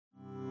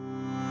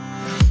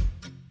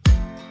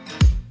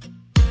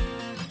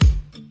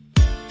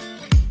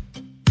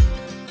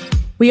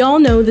We all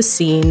know the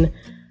scene.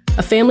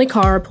 A family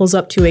car pulls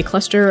up to a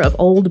cluster of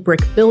old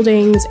brick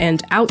buildings,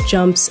 and out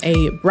jumps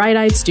a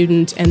bright-eyed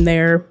student and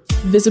their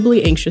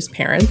visibly anxious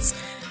parents.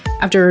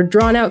 After a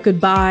drawn-out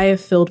goodbye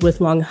filled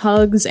with long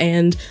hugs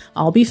and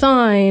 "I'll be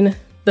fine,"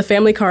 the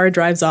family car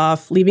drives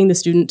off, leaving the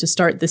student to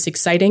start this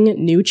exciting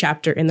new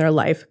chapter in their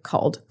life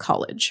called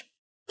college.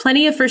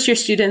 Plenty of first-year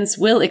students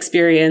will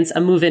experience a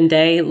move-in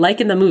day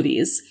like in the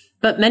movies,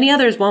 but many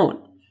others won't,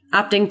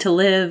 opting to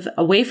live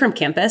away from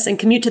campus and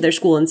commute to their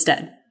school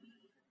instead.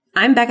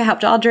 I'm Becca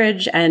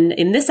Haupt-Aldridge, and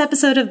in this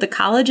episode of the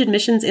College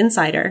Admissions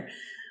Insider,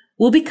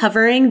 we'll be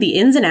covering the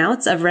ins and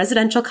outs of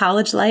residential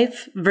college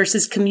life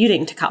versus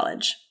commuting to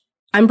college.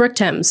 I'm Brooke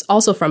Thames,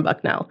 also from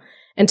Bucknell,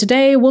 and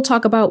today we'll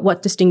talk about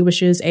what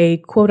distinguishes a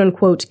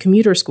quote-unquote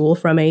commuter school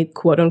from a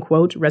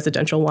quote-unquote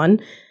residential one.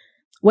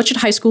 What should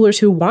high schoolers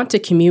who want to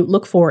commute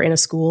look for in a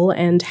school,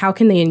 and how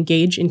can they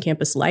engage in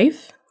campus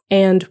life?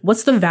 And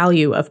what's the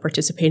value of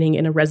participating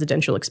in a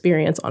residential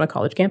experience on a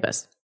college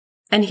campus?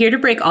 And here to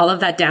break all of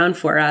that down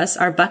for us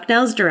are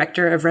Bucknell's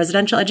Director of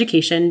Residential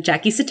Education,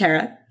 Jackie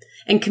Cetera,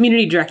 and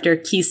Community Director,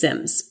 Key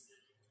Sims.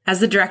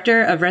 As the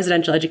Director of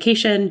Residential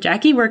Education,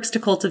 Jackie works to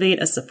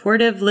cultivate a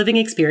supportive living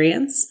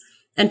experience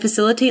and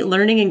facilitate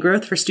learning and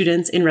growth for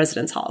students in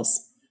residence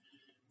halls.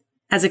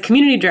 As a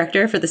Community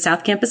Director for the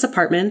South Campus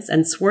Apartments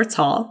and Swartz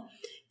Hall,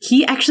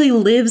 Key actually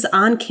lives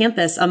on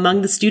campus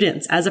among the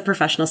students as a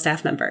professional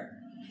staff member.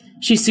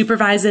 She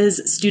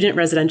supervises student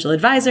residential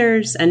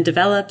advisors and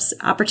develops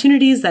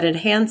opportunities that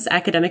enhance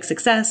academic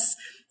success,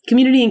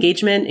 community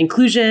engagement,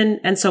 inclusion,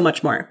 and so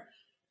much more.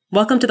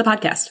 Welcome to the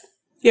podcast.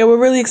 Yeah, we're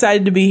really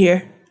excited to be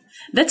here.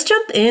 Let's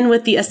jump in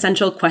with the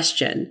essential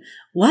question.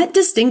 What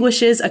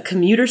distinguishes a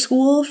commuter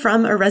school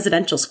from a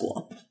residential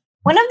school?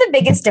 One of the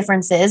biggest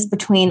differences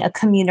between a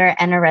commuter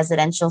and a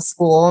residential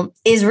school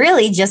is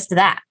really just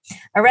that.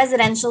 A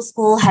residential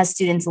school has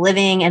students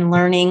living and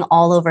learning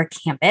all over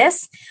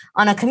campus.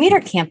 On a commuter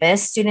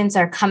campus, students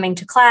are coming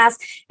to class,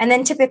 and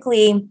then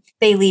typically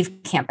they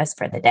leave campus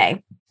for the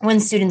day. When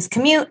students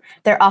commute,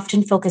 they're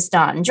often focused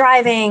on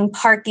driving,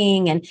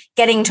 parking, and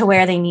getting to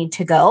where they need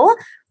to go,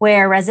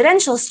 where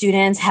residential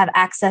students have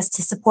access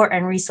to support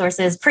and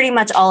resources pretty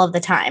much all of the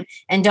time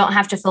and don't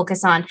have to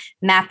focus on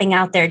mapping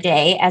out their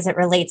day as it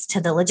relates to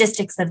the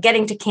logistics of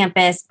getting to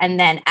campus and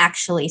then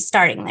actually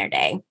starting their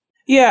day.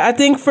 Yeah, I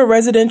think for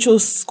residential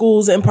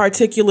schools in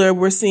particular,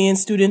 we're seeing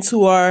students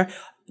who are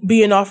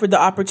being offered the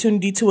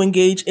opportunity to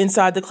engage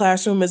inside the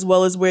classroom as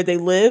well as where they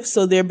live.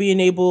 So they're being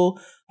able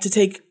to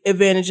take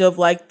advantage of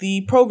like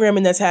the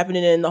programming that's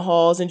happening in the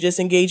halls and just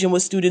engaging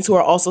with students who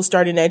are also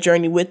starting that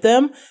journey with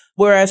them.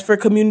 Whereas for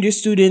community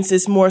students,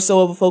 it's more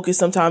so of a focus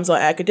sometimes on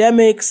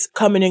academics,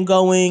 coming and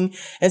going.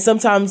 And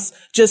sometimes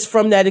just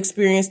from that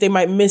experience, they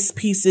might miss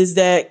pieces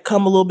that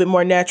come a little bit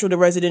more natural to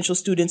residential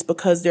students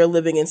because they're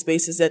living in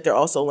spaces that they're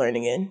also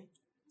learning in.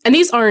 And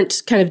these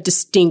aren't kind of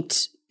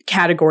distinct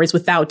categories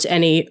without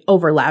any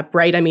overlap,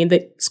 right? I mean,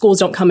 the schools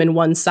don't come in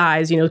one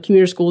size. You know,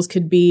 commuter schools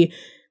could be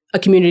a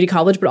community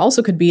college, but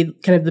also could be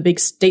kind of the big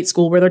state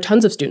school where there are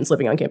tons of students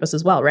living on campus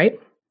as well, right?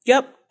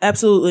 Yep,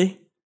 absolutely.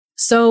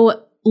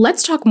 So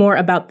let's talk more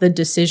about the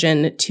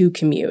decision to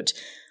commute.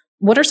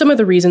 What are some of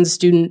the reasons a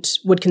student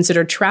would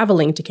consider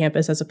traveling to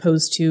campus as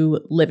opposed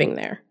to living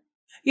there?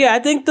 Yeah, I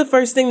think the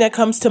first thing that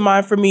comes to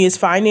mind for me is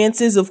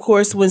finances. Of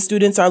course, when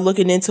students are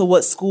looking into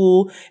what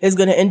school is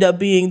going to end up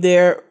being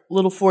their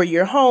little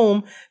 4-year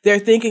home, they're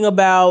thinking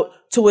about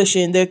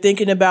tuition. They're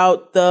thinking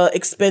about the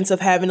expense of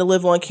having to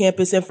live on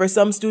campus. And for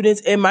some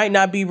students, it might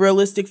not be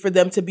realistic for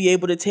them to be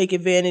able to take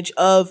advantage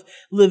of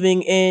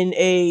living in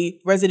a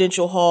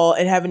residential hall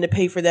and having to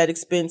pay for that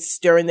expense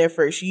during their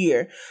first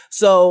year.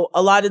 So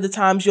a lot of the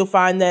times you'll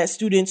find that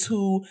students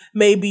who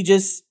maybe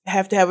just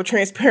have to have a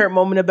transparent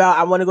moment about,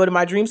 I want to go to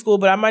my dream school,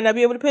 but I might not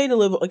be able to pay to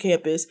live on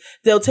campus.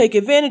 They'll take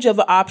advantage of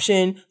an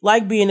option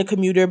like being a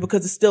commuter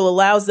because it still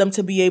allows them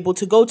to be able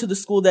to go to the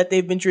school that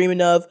they've been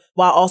dreaming of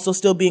while also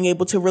still being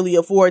able to really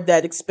afford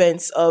that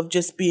expense of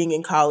just being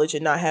in college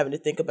and not having to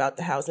think about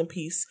the housing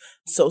piece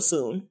so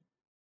soon.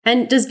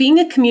 And does being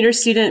a commuter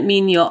student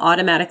mean you'll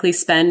automatically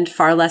spend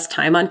far less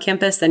time on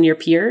campus than your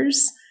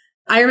peers?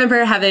 I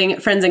remember having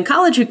friends in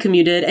college who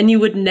commuted, and you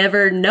would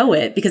never know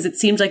it because it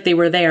seemed like they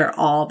were there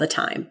all the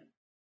time.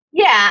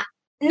 Yeah,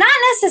 not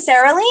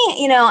necessarily.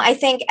 You know, I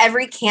think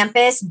every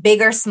campus,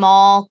 big or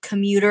small,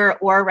 commuter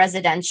or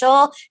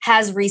residential,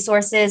 has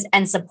resources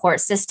and support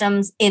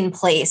systems in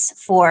place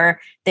for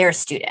their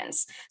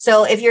students.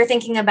 So if you're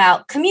thinking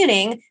about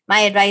commuting, my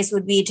advice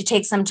would be to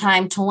take some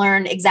time to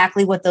learn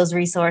exactly what those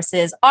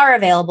resources are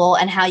available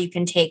and how you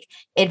can take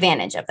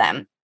advantage of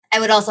them. I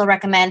would also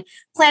recommend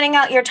planning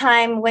out your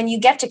time when you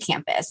get to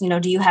campus. You know,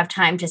 do you have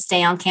time to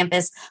stay on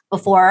campus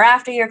before or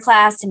after your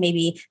class to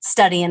maybe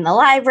study in the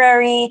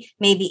library,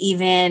 maybe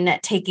even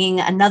taking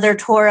another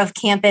tour of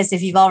campus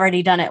if you've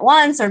already done it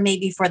once, or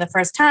maybe for the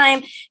first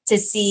time to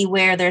see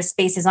where there's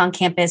spaces on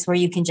campus where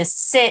you can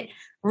just sit,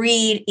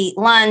 read, eat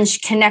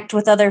lunch, connect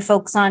with other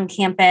folks on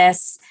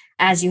campus.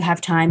 as you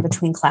have time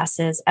between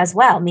classes as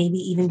well. Maybe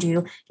even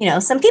do,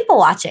 some people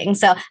watching.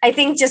 So I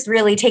think just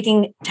really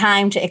taking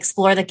time to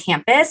explore the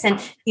campus,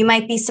 and you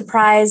might be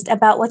surprised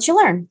about what you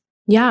learn.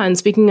 Yeah, and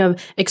speaking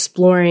of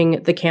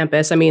exploring the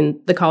campus, I mean,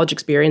 the college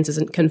experience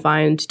isn't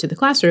confined to the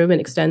classroom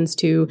and extends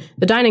to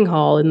the dining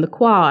hall and the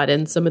quad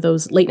and some of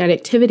those late night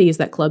activities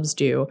that clubs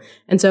do.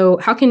 And so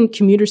how can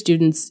commuter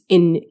students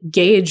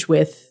engage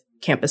with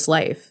campus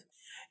life?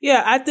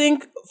 Yeah, I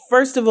think,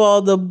 first of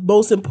all, the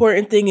most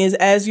important thing is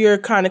as you're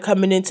kind of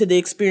coming into the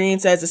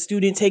experience as a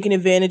student, taking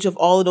advantage of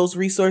all of those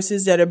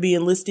resources that are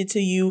being listed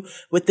to you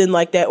within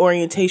like that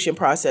orientation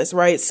process,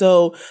 right?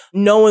 So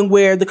knowing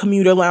where the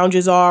commuter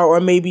lounges are, or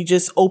maybe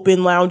just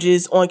open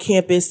lounges on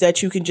campus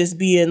that you can just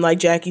be in, like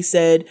Jackie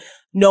said,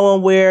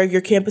 knowing where your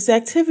campus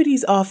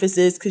activities office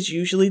is, because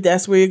usually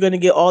that's where you're going to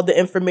get all the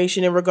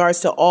information in regards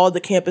to all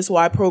the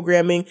campus-wide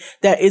programming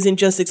that isn't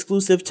just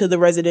exclusive to the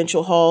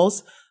residential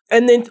halls.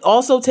 And then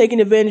also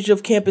taking advantage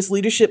of campus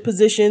leadership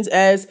positions.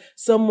 As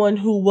someone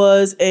who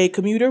was a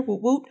commuter,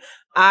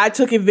 I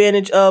took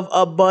advantage of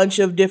a bunch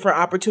of different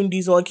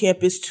opportunities on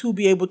campus to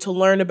be able to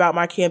learn about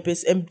my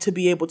campus and to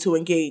be able to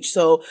engage.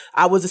 So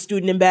I was a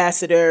student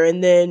ambassador,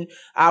 and then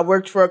I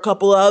worked for a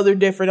couple of other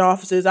different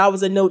offices. I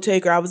was a note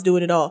taker. I was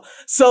doing it all.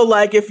 So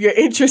like, if you're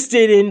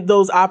interested in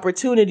those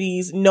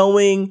opportunities,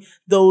 knowing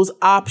those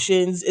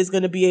options is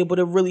going to be able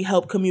to really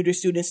help commuter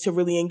students to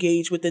really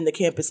engage within the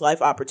campus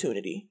life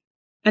opportunity.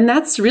 And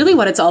that's really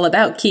what it's all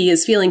about, Key,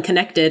 is feeling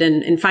connected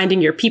and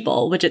finding your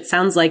people, which it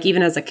sounds like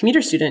even as a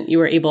commuter student, you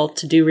were able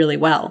to do really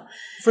well.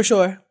 For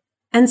sure.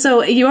 And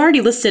so you already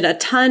listed a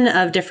ton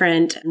of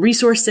different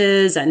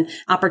resources and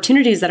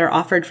opportunities that are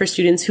offered for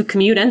students who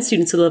commute and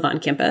students who live on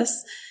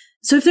campus.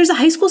 So if there's a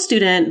high school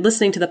student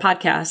listening to the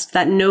podcast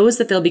that knows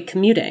that they'll be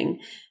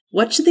commuting,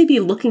 what should they be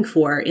looking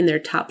for in their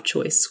top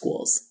choice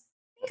schools?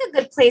 I think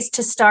a good place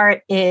to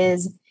start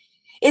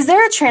is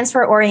there a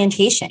transfer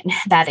orientation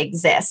that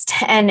exists?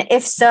 And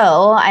if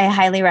so, I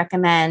highly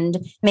recommend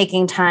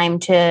making time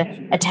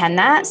to attend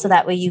that, so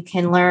that way you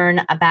can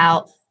learn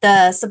about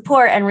the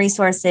support and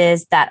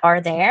resources that are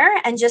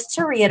there. And just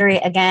to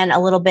reiterate again, a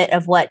little bit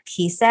of what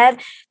Key said,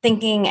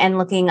 thinking and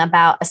looking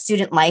about a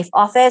student life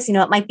office,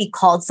 it might be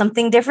called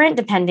something different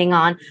depending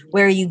on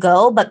where you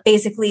go, but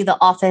basically the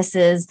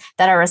offices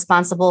that are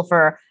responsible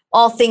for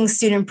all things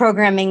student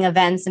programming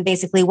events and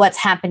basically what's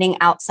happening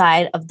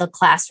outside of the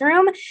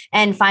classroom,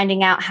 and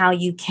finding out how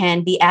you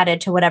can be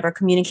added to whatever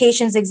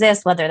communications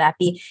exist, whether that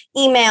be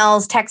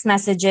emails, text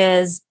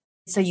messages,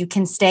 so you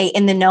can stay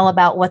in the know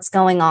about what's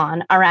going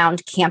on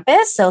around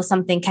campus. So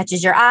something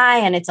catches your eye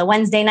and it's a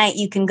Wednesday night,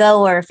 you can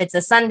go, or if it's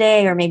a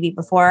Sunday or maybe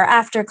before or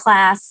after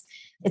class,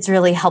 it's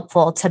really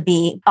helpful to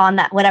be on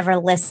that, whatever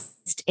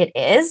list it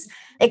is.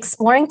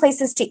 Exploring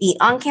places to eat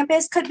on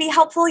campus could be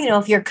helpful.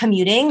 If you're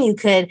commuting, you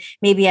could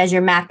maybe, as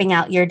you're mapping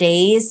out your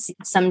days,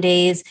 some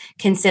days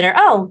consider,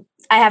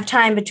 I have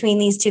time between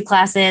these two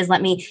classes.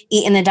 Let me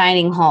eat in the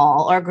dining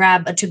hall or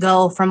grab a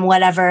to-go from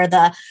whatever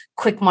the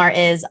Quick Mart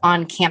is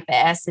on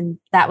campus. And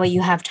that way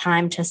you have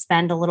time to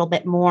spend a little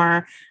bit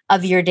more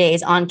of your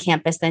days on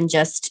campus than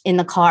just in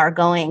the car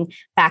going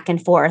back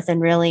and forth, and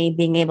really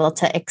being able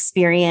to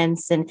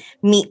experience and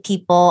meet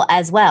people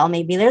as well.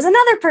 Maybe there's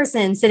another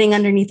person sitting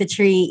underneath a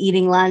tree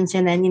eating lunch,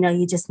 and then,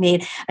 you just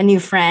made a new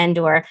friend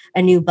or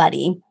a new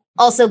buddy.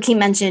 Also, Key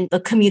mentioned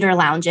the commuter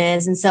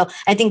lounges. And so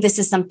I think this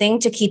is something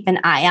to keep an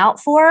eye out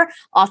for.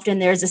 Often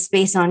there's a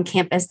space on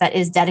campus that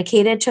is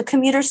dedicated to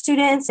commuter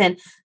students, and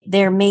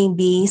there may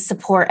be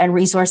support and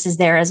resources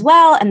there as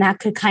well. And that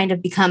could kind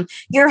of become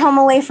your home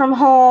away from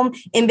home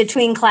in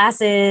between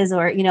classes,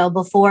 or,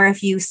 before,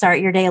 if you start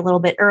your day a little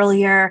bit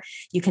earlier,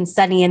 you can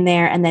study in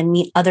there and then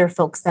meet other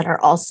folks that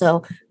are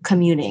also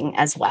commuting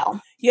as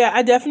well. Yeah,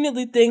 I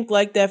definitely think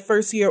like that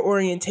first year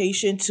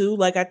orientation too.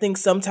 Like, I think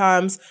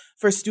sometimes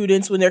for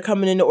students when they're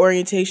coming into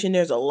orientation,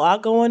 there's a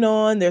lot going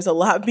on. There's a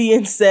lot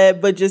being said,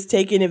 but just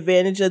taking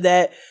advantage of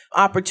that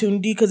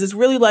opportunity, because it's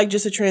really like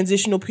just a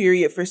transitional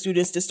period for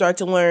students to start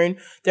to learn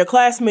their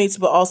classmates,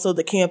 but also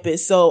the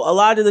campus. So a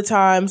lot of the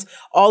times,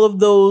 all of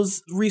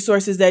those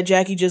resources that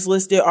Jackie just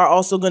listed are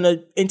also going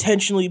to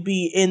intentionally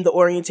be in the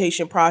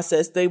orientation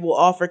process. They will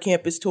offer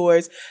campus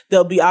tours.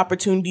 There'll be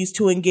opportunities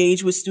to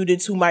engage with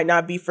students who might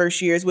not be first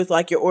years, with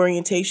like your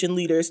orientation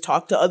leaders,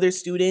 talk to other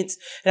students.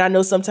 And I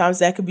know sometimes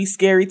that could be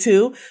scary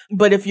too,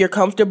 but if you're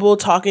comfortable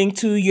talking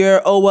to your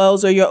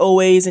OLs or your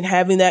OAs and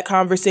having that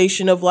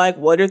conversation of like,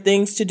 what are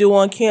things to do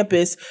on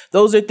campus,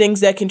 those are things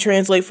that can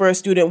translate for a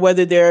student,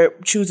 whether they're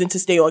choosing to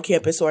stay on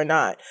campus or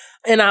not.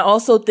 And I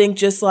also think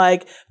just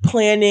like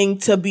planning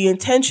to be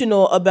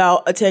intentional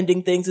about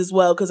attending things as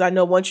well. Cause I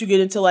know once you get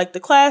into like the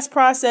class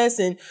process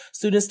and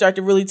students start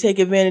to really take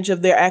advantage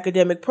of their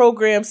academic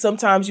programs,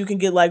 sometimes you can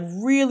get like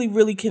really,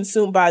 really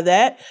consumed by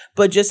that.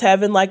 But just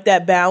having like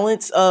that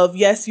balance of,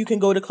 yes, you can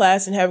go to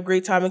class and have a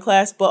great time in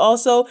class, but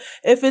also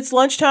if it's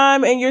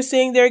lunchtime and you're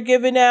seeing they're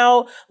giving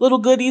out little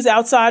goodies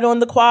outside on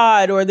the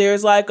quad, or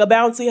there's like a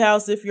bouncy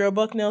house. If you're a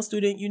Bucknell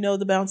student, you know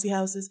the bouncy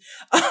houses.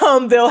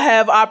 They'll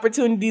have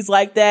opportunities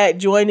like that. that,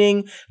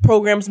 joining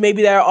programs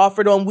maybe that are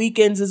offered on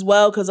weekends as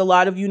well, because a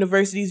lot of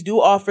universities do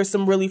offer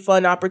some really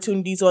fun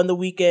opportunities on the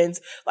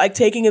weekends. Like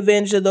taking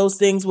advantage of those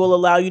things will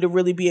allow you to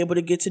really be able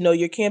to get to know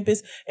your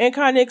campus and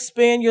kind of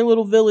expand your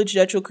little village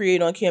that you'll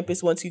create on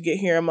campus once you get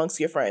here amongst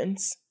your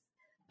friends.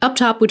 Up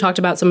top, we talked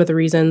about some of the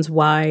reasons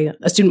why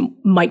a student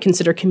might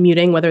consider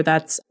commuting, whether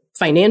that's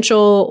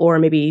financial or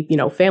maybe,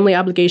 family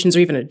obligations or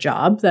even a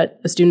job that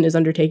a student is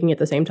undertaking at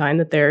the same time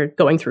that they're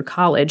going through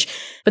college.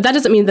 But that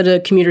doesn't mean that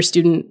a commuter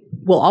student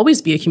will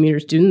always be a commuter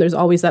student. There's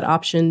always that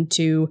option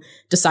to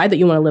decide that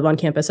you want to live on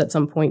campus at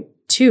some point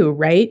too,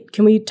 right?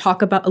 Can we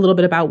talk about a little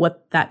bit about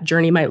what that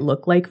journey might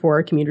look like for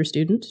a commuter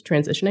student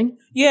transitioning?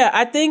 Yeah,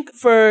 I think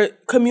for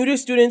commuter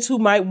students who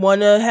might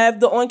want to have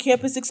the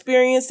on-campus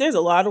experience, there's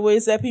a lot of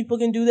ways that people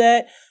can do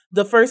that.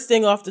 The first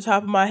thing off the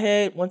top of my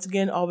head, once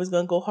again, always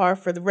going to go hard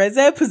for the res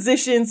ed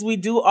positions. We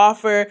do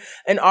offer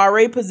an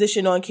RA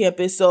position on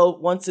campus. So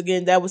once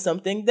again, that was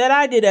something that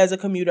I did as a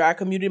commuter. I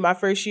commuted my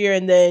first year,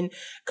 and then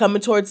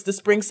coming towards the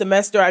spring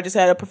semester, I just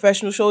had a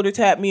professional shoulder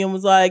tap me and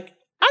was like,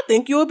 I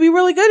think you would be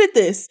really good at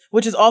this,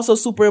 which is also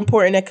super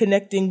important at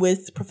connecting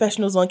with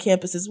professionals on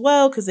campus as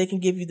well, because they can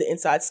give you the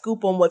inside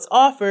scoop on what's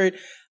offered.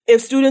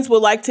 If students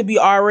would like to be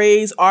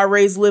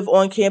RAs live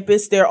on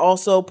campus. They're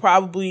also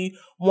probably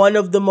one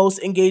of the most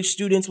engaged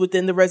students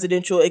within the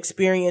residential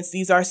experience.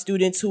 These are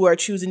students who are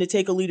choosing to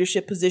take a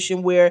leadership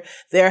position where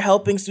they're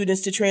helping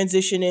students to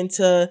transition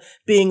into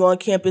being on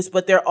campus,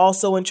 but they're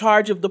also in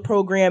charge of the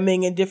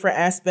programming and different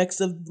aspects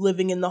of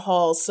living in the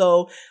halls.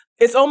 So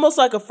it's almost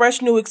like a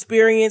fresh new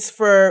experience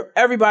for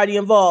everybody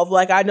involved.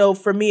 Like I know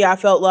for me, I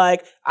felt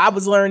like I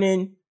was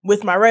learning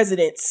with my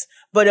residents,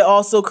 but it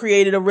also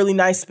created a really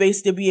nice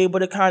space to be able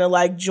to kind of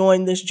like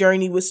join this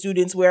journey with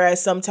students.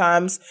 Whereas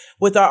sometimes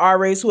with our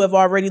RAs who have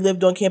already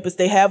lived on campus,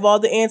 they have all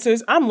the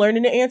answers. I'm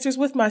learning the answers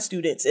with my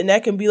students, and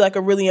that can be like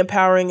a really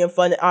empowering and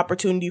fun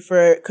opportunity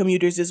for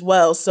commuters as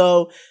well.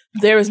 So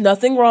there is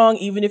nothing wrong,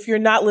 even if you're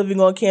not living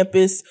on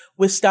campus,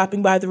 with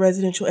stopping by the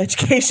residential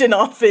education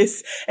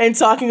office and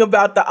talking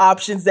about the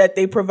options that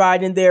they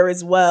provide in there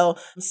as well.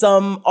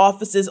 Some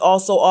offices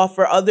also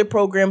offer other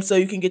programs, so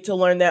you can get to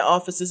learn that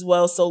office as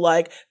well. So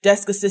like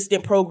desk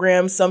assistant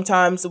programs.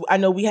 Sometimes I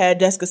know we had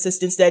desk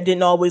assistants that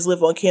didn't always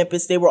live on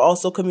campus. They were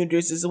also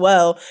commuters as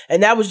well.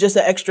 And that was just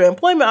an extra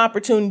employment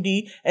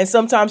opportunity. And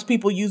sometimes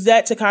people use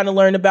that to kind of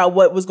learn about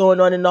what was going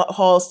on in the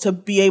halls to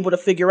be able to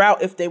figure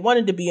out if they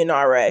wanted to be an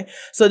RA.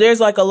 So there's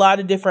like a lot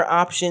of different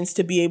options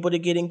to be able to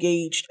get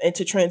engaged and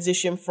to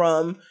transition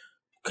from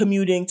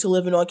commuting to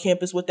living on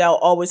campus without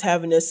always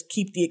having to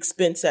keep the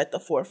expense at the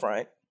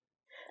forefront.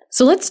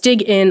 So let's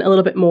dig in a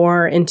little bit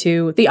more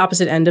into the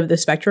opposite end of the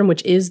spectrum,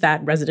 which is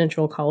that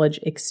residential college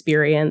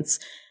experience.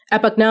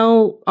 At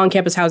Bucknell,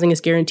 on-campus housing is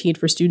guaranteed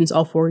for students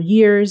all 4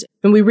 years,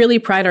 and we really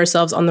pride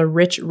ourselves on the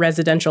rich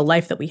residential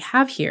life that we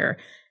have here.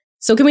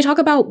 So can we talk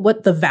about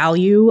what the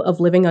value of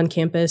living on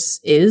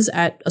campus is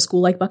at a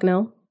school like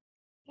Bucknell?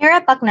 Here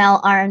at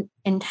Bucknell, our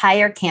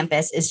entire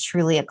campus is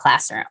truly a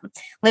classroom.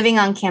 Living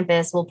on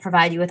campus will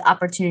provide you with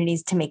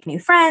opportunities to make new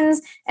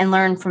friends and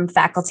learn from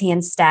faculty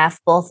and staff,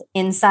 both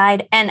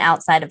inside and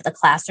outside of the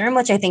classroom,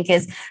 which I think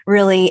is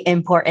really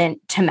important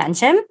to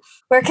mention.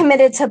 We're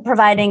committed to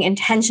providing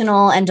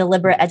intentional and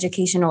deliberate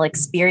educational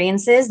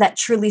experiences that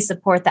truly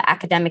support the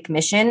academic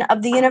mission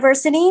of the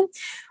university.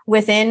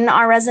 Within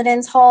our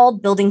residence hall,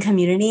 building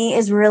community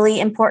is really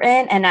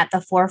important and at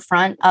the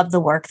forefront of the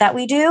work that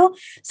we do.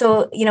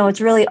 So, it's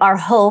really our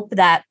hope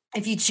that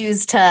if you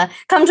choose to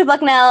come to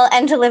Bucknell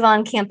and to live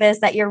on campus,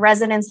 that your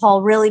residence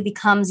hall really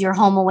becomes your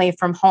home away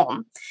from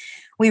home.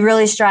 We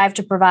really strive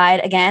to provide,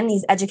 again,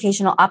 these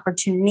educational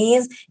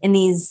opportunities in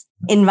these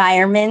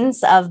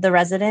environments of the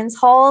residence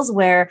halls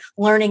where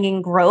learning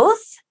and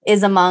growth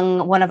is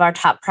among one of our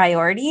top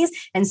priorities.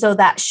 And so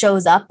that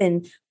shows up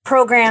in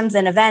programs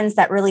and events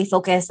that really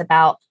focus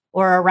about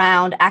or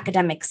around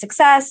academic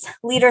success,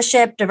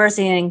 leadership,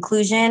 diversity and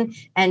inclusion,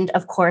 and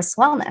of course,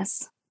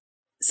 wellness.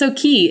 So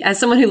Key, as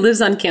someone who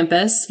lives on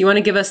campus, you want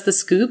to give us the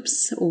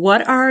scoops.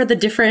 What are the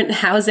different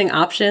housing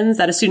options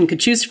that a student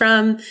could choose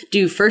from?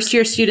 Do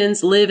first-year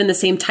students live in the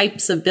same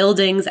types of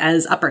buildings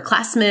as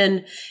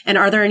upperclassmen? And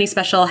are there any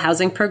special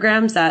housing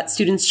programs that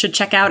students should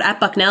check out at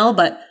Bucknell,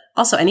 but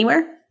also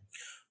anywhere?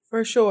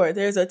 For sure.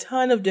 There's a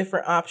ton of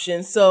different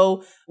options.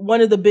 So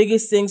one of the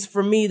biggest things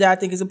for me that I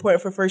think is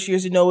important for first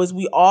years to know is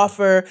we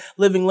offer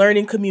living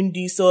learning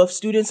communities. So if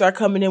students are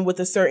coming in with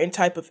a certain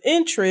type of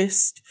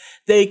interest,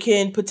 they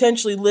can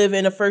potentially live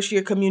in a first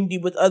year community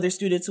with other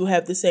students who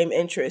have the same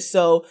interest.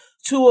 So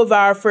 2 of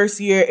our first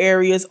year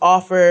areas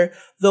offer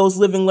those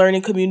living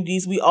learning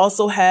communities. We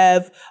also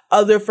have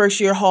other first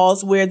year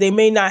halls where they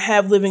may not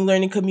have living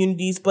learning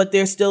communities, but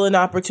there's still an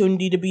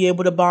opportunity to be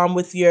able to bond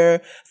with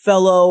your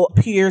fellow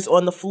peers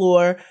on the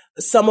floor.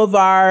 Some of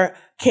our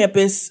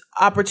campus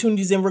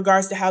opportunities in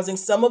regards to housing.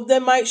 Some of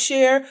them might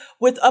share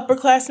with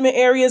upperclassmen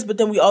areas, but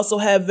then we also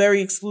have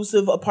very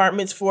exclusive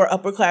apartments for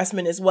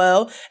upperclassmen as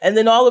well. And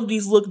then all of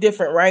these look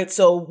different, right?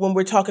 So when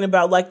we're talking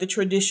about like the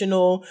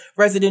traditional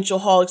residential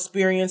hall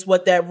experience,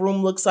 what that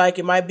room looks like,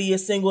 it might be a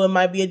single, it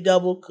might be a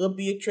double, could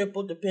be a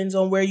triple, depends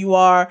on where you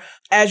are.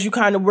 As you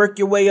kind of work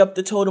your way up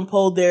the totem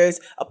pole, there's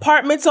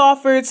apartments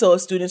offered. So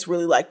if students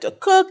really like to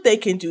cook, they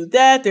can do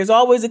that. There's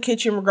always a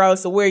kitchen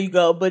regardless of where you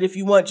go. But if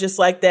you want just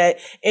like that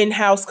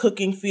in-house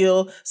cooking feel,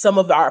 some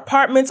of our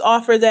apartments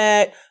offer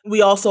that.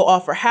 We also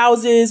offer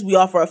houses. We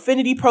offer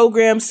affinity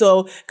programs.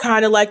 So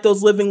kind of like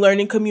those living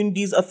learning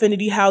communities,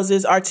 affinity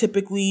houses are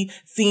typically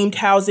themed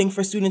housing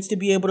for students to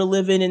be able to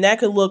live in. And that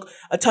could look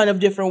a ton of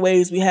different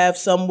ways. We have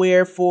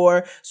somewhere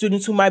for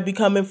students who might be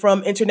coming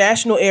from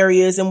international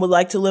areas and would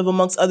like to live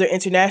amongst other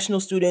international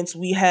students.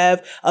 We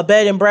have a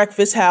bed and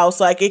breakfast house.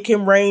 Like it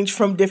can range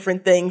from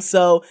different things.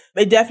 So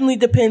it definitely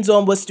depends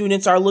on what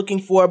students are looking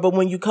for. But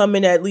when you come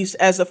in, at least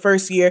as a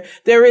first year,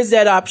 there is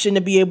that option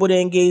to be able to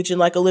engage in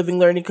like a living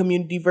learning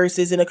community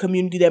versus in a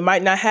community that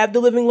might not have the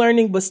living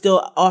learning, but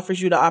still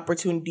offers you the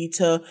opportunity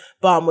to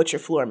bond with your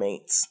floor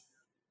mates.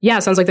 Yeah,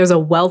 it sounds like there's a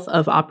wealth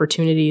of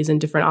opportunities and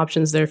different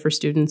options there for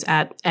students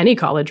at any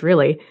college,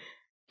 really.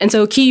 And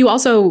so, Key, you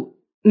also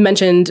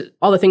mentioned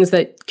all the things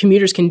that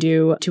commuters can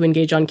do to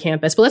engage on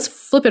campus, but let's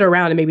flip it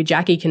around and maybe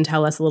Jackie can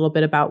tell us a little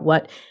bit about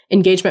what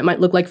engagement might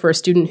look like for a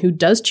student who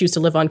does choose to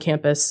live on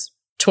campus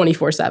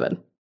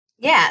 24/7.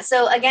 Yeah.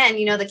 So again,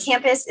 the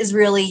campus is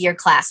really your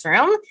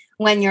classroom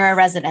when you're a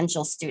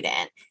residential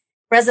student.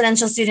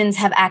 Residential students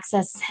have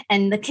access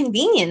and the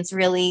convenience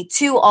really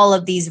to all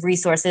of these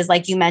resources,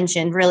 like you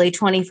mentioned, really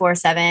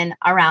 24/7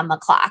 around the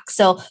clock.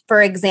 So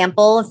for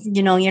example, if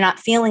you're not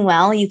feeling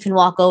well, you can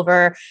walk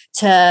over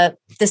to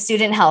the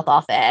student health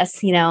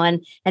office,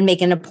 and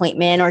make an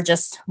appointment or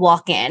just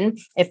walk in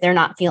if they're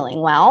not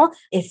feeling well.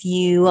 If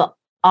you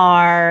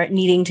are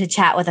needing to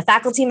chat with a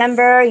faculty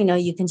member,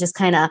 you can just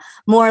kind of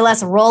more or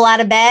less roll out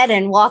of bed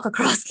and walk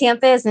across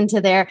campus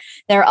into their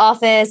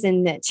office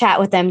and chat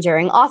with them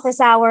during office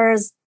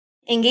hours.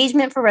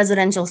 Engagement for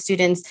residential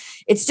students,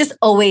 it's just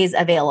always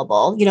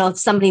available. If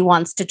somebody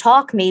wants to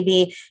talk,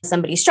 maybe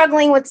somebody's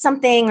struggling with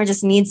something or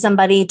just needs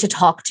somebody to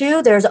talk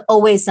to, there's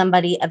always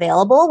somebody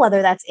available,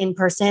 whether that's in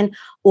person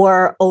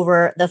or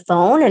over the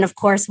phone. And of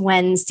course,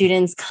 when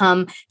students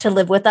come to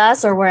live with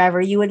us or wherever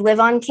you would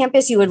live on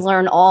campus, you would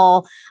learn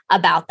all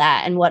about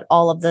that and what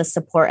all of the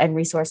support and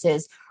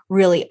resources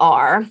really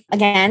are.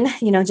 Again,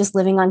 just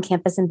living on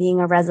campus and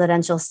being a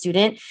residential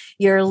student,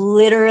 you're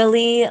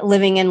literally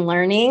living and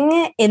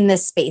learning in the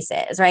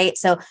spaces, right?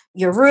 So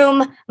your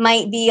room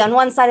might be on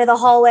one side of the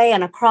hallway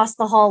and across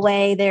the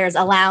hallway, there's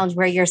a lounge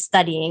where you're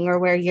studying or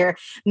where you're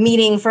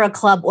meeting for a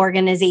club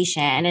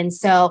organization. And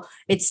so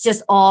it's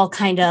just all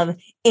kind of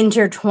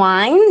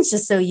intertwined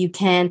just so you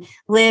can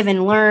live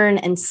and learn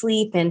and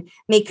sleep and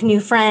make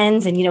new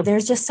friends. And,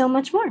 there's just so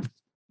much more.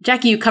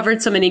 Jackie, you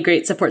covered so many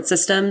great support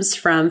systems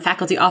from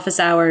faculty office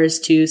hours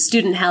to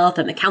student health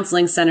and the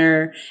counseling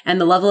center and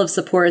the level of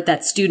support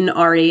that student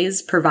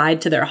RAs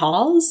provide to their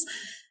halls.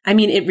 I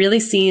mean, it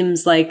really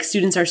seems like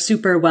students are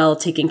super well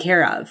taken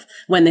care of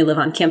when they live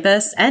on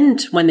campus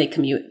and when they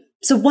commute.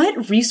 So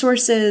what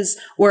resources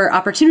or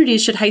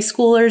opportunities should high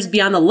schoolers be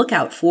on the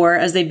lookout for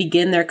as they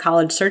begin their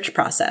college search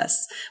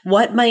process?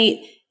 What might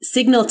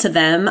signal to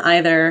them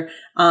either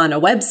on a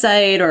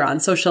website or on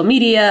social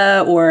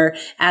media or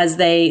as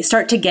they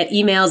start to get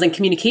emails and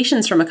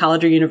communications from a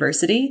college or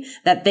university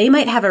that they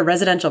might have a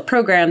residential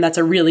program that's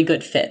a really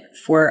good fit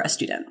for a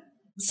student?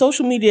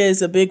 Social media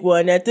is a big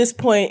one. At this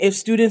point, if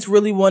students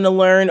really want to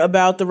learn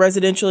about the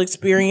residential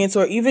experience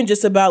or even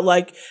just about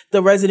like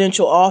the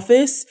residential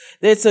office,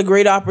 it's a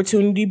great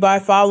opportunity by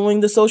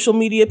following the social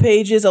media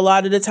pages. A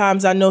lot of the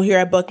times I know here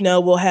at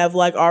Bucknell, we'll have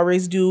like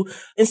RAs do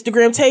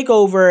Instagram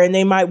takeover and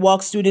they might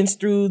walk students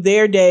through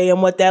their day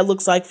and what that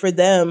looks like for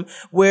them.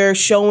 We're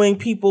showing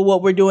people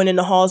what we're doing in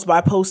the halls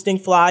by posting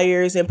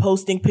flyers and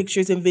posting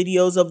pictures and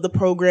videos of the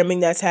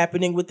programming that's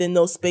happening within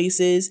those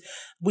spaces.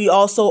 We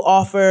also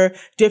offer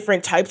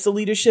different types of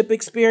leadership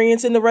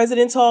experience in the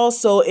residence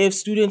halls. So if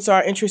students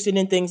are interested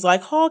in things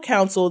like hall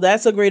council,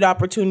 that's a great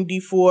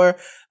opportunity for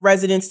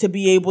residents to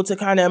be able to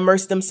kind of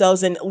immerse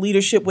themselves in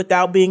leadership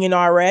without being an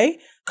RA,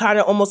 kind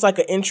of almost like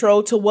an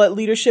intro to what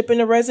leadership in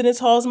the residence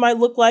halls might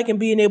look like and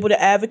being able to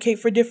advocate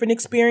for different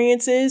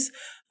experiences.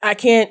 I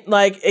can't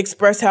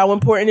express how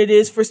important it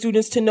is for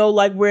students to know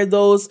where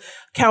those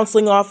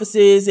counseling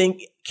offices and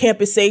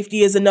campus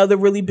safety is another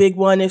really big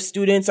one if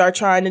students are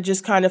trying to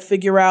just kind of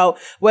figure out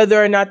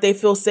whether or not they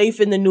feel safe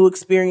in the new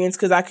experience,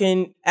 because I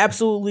can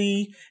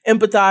absolutely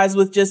empathize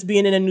with just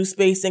being in a new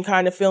space and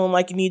kind of feeling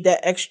like you need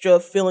that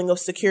extra feeling of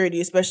security,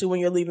 especially when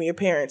you're leaving your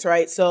parents,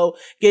 right? So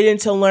getting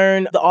to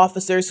learn the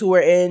officers who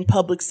are in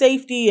public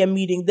safety and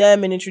meeting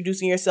them and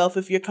introducing yourself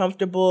if you're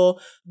comfortable,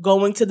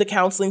 going to the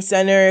counseling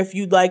center if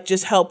you'd like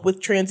just help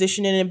with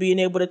transitioning and being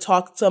able to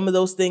talk some of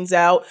those things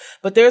out.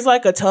 But there's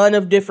a ton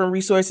of different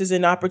resources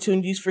and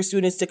opportunities for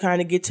students to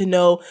kind of get to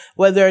know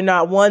whether or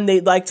not, one,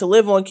 they'd like to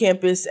live on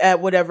campus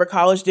at whatever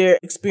college they're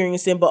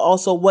experiencing, but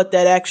also what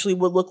that actually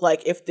would look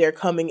like if they're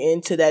coming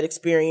into that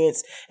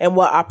experience and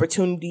what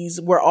opportunities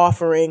we're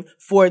offering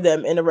for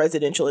them in a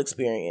residential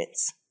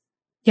experience.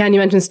 Yeah, and you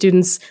mentioned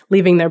students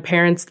leaving their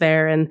parents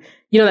there. And,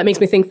 that makes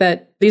me think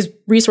that these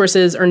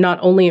resources are not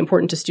only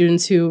important to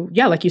students who,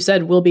 like you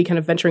said, will be kind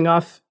of venturing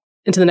off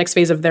into the next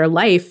phase of their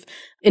life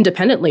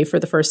independently for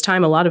the first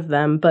time, a lot of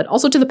them, but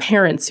also to the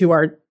parents who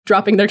are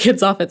dropping their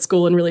kids off at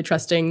school and really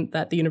trusting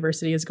that the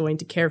university is going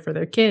to care for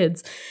their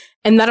kids.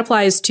 And that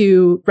applies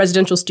to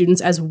residential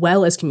students as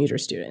well as commuter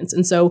students.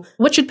 And so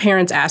what should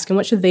parents ask and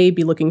what should they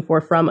be looking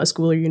for from a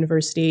school or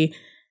university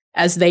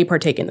as they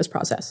partake in this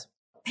process?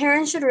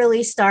 Parents should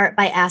really start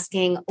by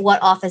asking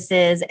what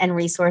offices and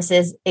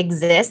resources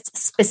exist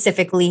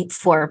specifically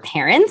for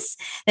parents.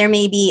 There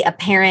may be a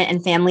parent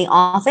and family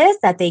office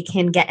that they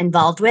can get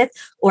involved with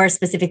or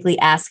specifically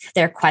ask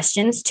their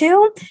questions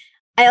to.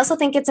 I also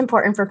think it's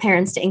important for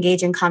parents to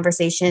engage in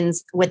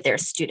conversations with their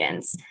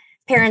students.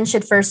 Parents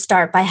should first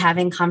start by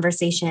having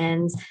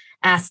conversations,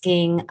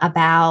 asking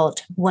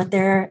about what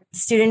their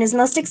student is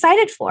most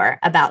excited for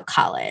about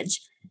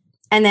college.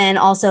 And then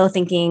also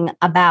thinking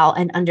about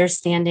and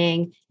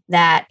understanding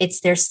that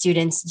it's their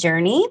student's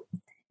journey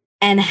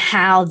and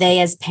how they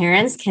as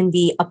parents can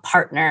be a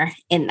partner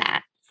in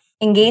that.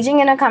 Engaging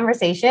in a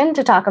conversation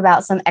to talk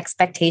about some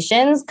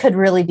expectations could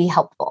really be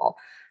helpful.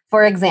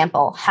 For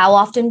example, how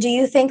often do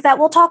you think that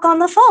we'll talk on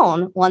the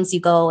phone once you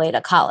go away to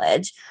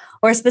college?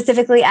 Or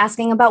specifically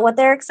asking about what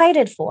they're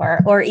excited for,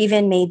 or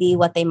even maybe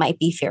what they might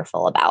be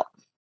fearful about.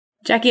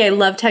 Jackie, I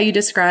loved how you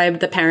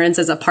described the parents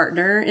as a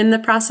partner in the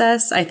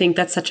process. I think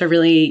that's such a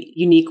really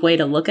unique way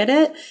to look at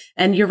it.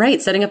 And you're right,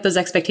 setting up those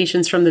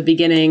expectations from the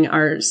beginning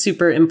are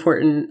super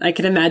important. I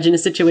can imagine a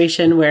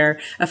situation where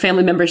a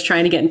family member is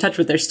trying to get in touch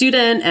with their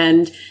student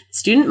and the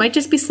student might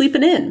just be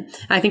sleeping in.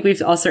 I think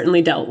we've all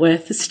certainly dealt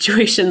with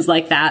situations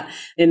like that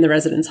in the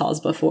residence halls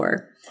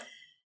before.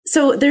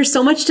 So there's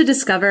so much to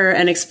discover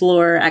and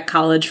explore at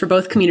college for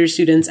both commuter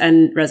students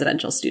and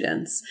residential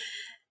students.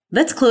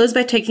 Let's close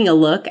by taking a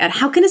look at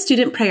how can a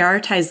student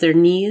prioritize their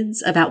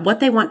needs about what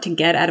they want to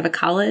get out of a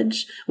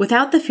college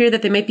without the fear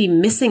that they might be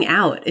missing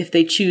out if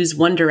they choose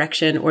one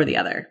direction or the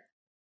other.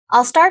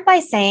 I'll start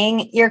by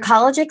saying your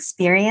college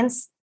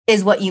experience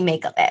is what you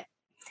make of it.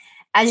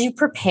 As you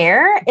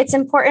prepare, it's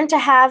important to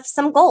have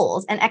some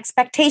goals and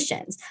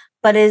expectations,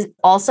 but it is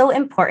also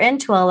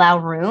important to allow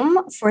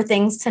room for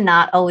things to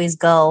not always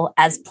go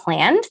as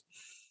planned.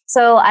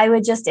 So I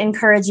would just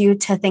encourage you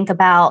to think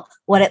about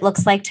what it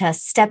looks like to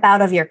step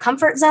out of your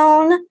comfort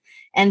zone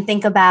and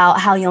think about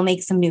how you'll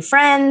make some new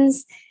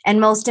friends. And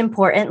most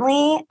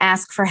importantly,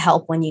 ask for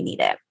help when you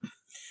need it.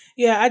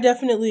 Yeah, I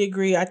definitely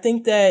agree. I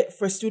think that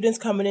for students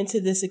coming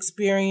into this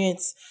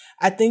experience,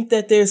 I think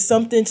that there's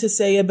something to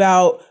say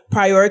about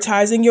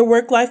prioritizing your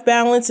work-life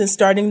balance and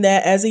starting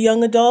that as a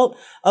young adult.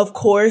 Of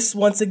course,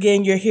 once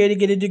again, you're here to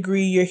get a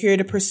degree. You're here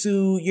to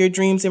pursue your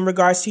dreams in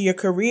regards to your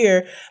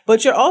career,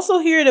 but you're also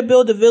here to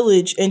build a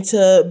village and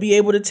to be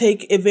able to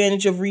take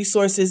advantage of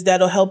resources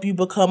that'll help you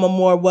become a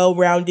more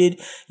well-rounded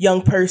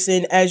young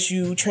person as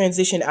you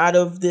transition out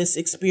of this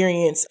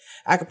experience.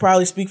 I could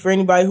probably speak for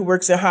anybody who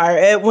works in higher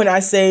ed when I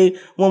say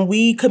when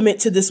we commit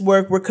to this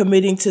work, we're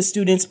committing to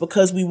students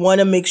because we want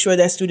to make sure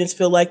that students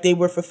feel like they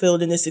were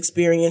fulfilled in this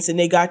experience and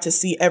they got to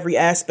see every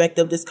aspect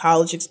of this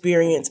college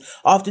experience.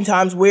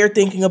 Oftentimes we're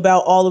thinking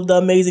about all of the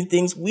amazing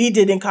things we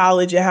did in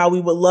college and how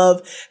we would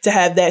love to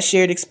have that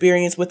shared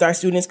experience with our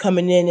students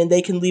coming in, and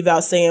they can leave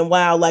out saying,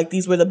 wow, like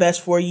these were the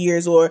best 4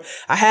 years, or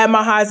I had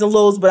my highs and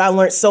lows, but I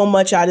learned so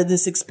much out of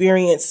this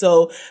experience.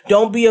 So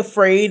don't be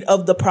afraid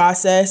of the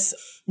process.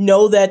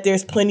 Know that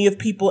there's plenty of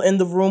people in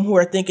the room who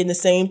are thinking the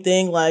same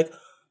thing, like,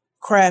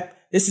 crap,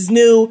 this is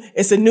new.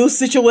 It's a new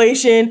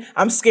situation.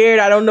 I'm scared.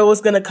 I don't know what's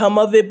going to come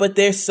of it, but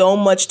there's so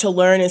much to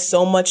learn and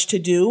so much to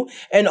do.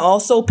 And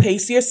also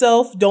pace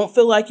yourself. Don't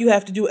feel like you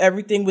have to do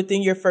everything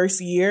within your first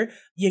year.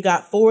 You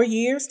got 4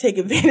 years. Take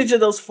advantage of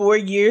those 4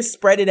 years.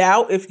 Spread it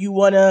out. If you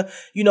want to,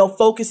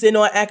 focus in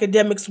on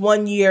academics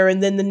 1 year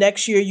and then the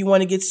next year you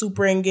want to get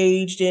super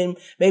engaged and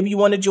maybe you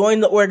want to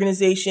join the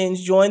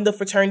organizations, join the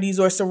fraternities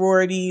or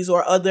sororities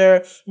or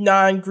other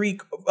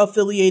non-Greek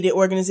affiliated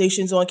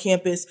organizations on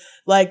campus.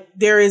 Like,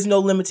 there is no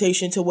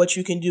limitation to what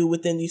you can do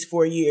within these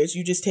 4 years.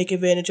 You just take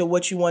advantage of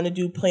what you want to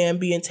do, plan,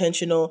 be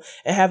intentional,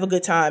 and have a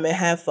good time and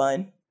have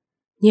fun.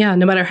 Yeah,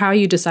 no matter how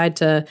you decide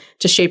to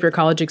shape your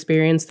college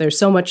experience, there's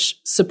so much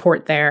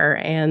support there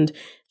and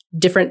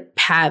different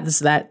paths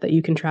that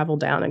you can travel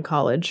down in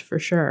college for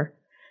sure.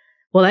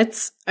 Well,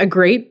 that's a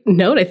great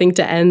note, I think,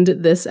 to end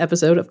this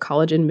episode of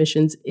College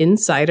Admissions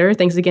Insider.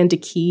 Thanks again to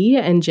Key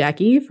and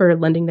Jackie for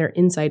lending their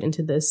insight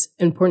into this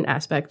important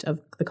aspect of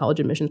the college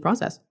admissions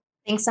process.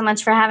 Thanks so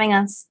much for having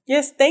us.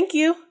 Yes, thank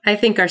you. I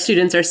think our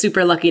students are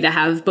super lucky to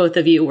have both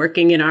of you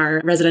working in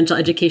our residential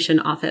education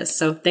office.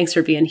 So thanks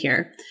for being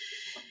here.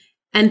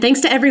 And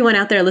thanks to everyone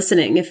out there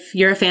listening. If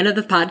you're a fan of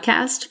the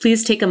podcast,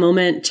 please take a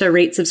moment to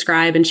rate,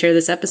 subscribe, and share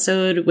this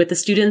episode with the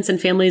students and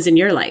families in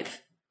your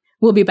life.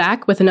 We'll be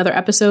back with another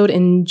episode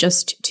in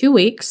just 2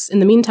 weeks. In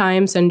the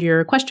meantime, send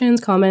your questions,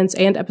 comments,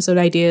 and episode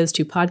ideas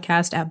to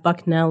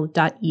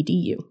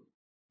podcast@bucknell.edu.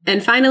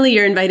 And finally,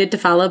 you're invited to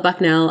follow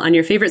Bucknell on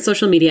your favorite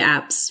social media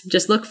apps.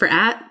 Just look for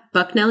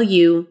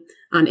 @BucknellU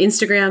on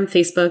Instagram,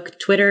 Facebook,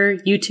 Twitter,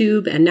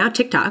 YouTube, and now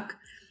TikTok.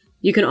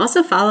 You can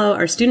also follow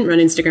our student-run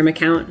Instagram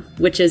account,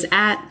 which is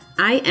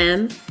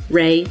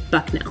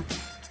 @IamRayBucknell.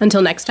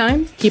 Until next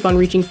time, keep on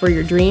reaching for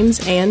your dreams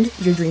and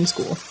your dream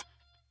school.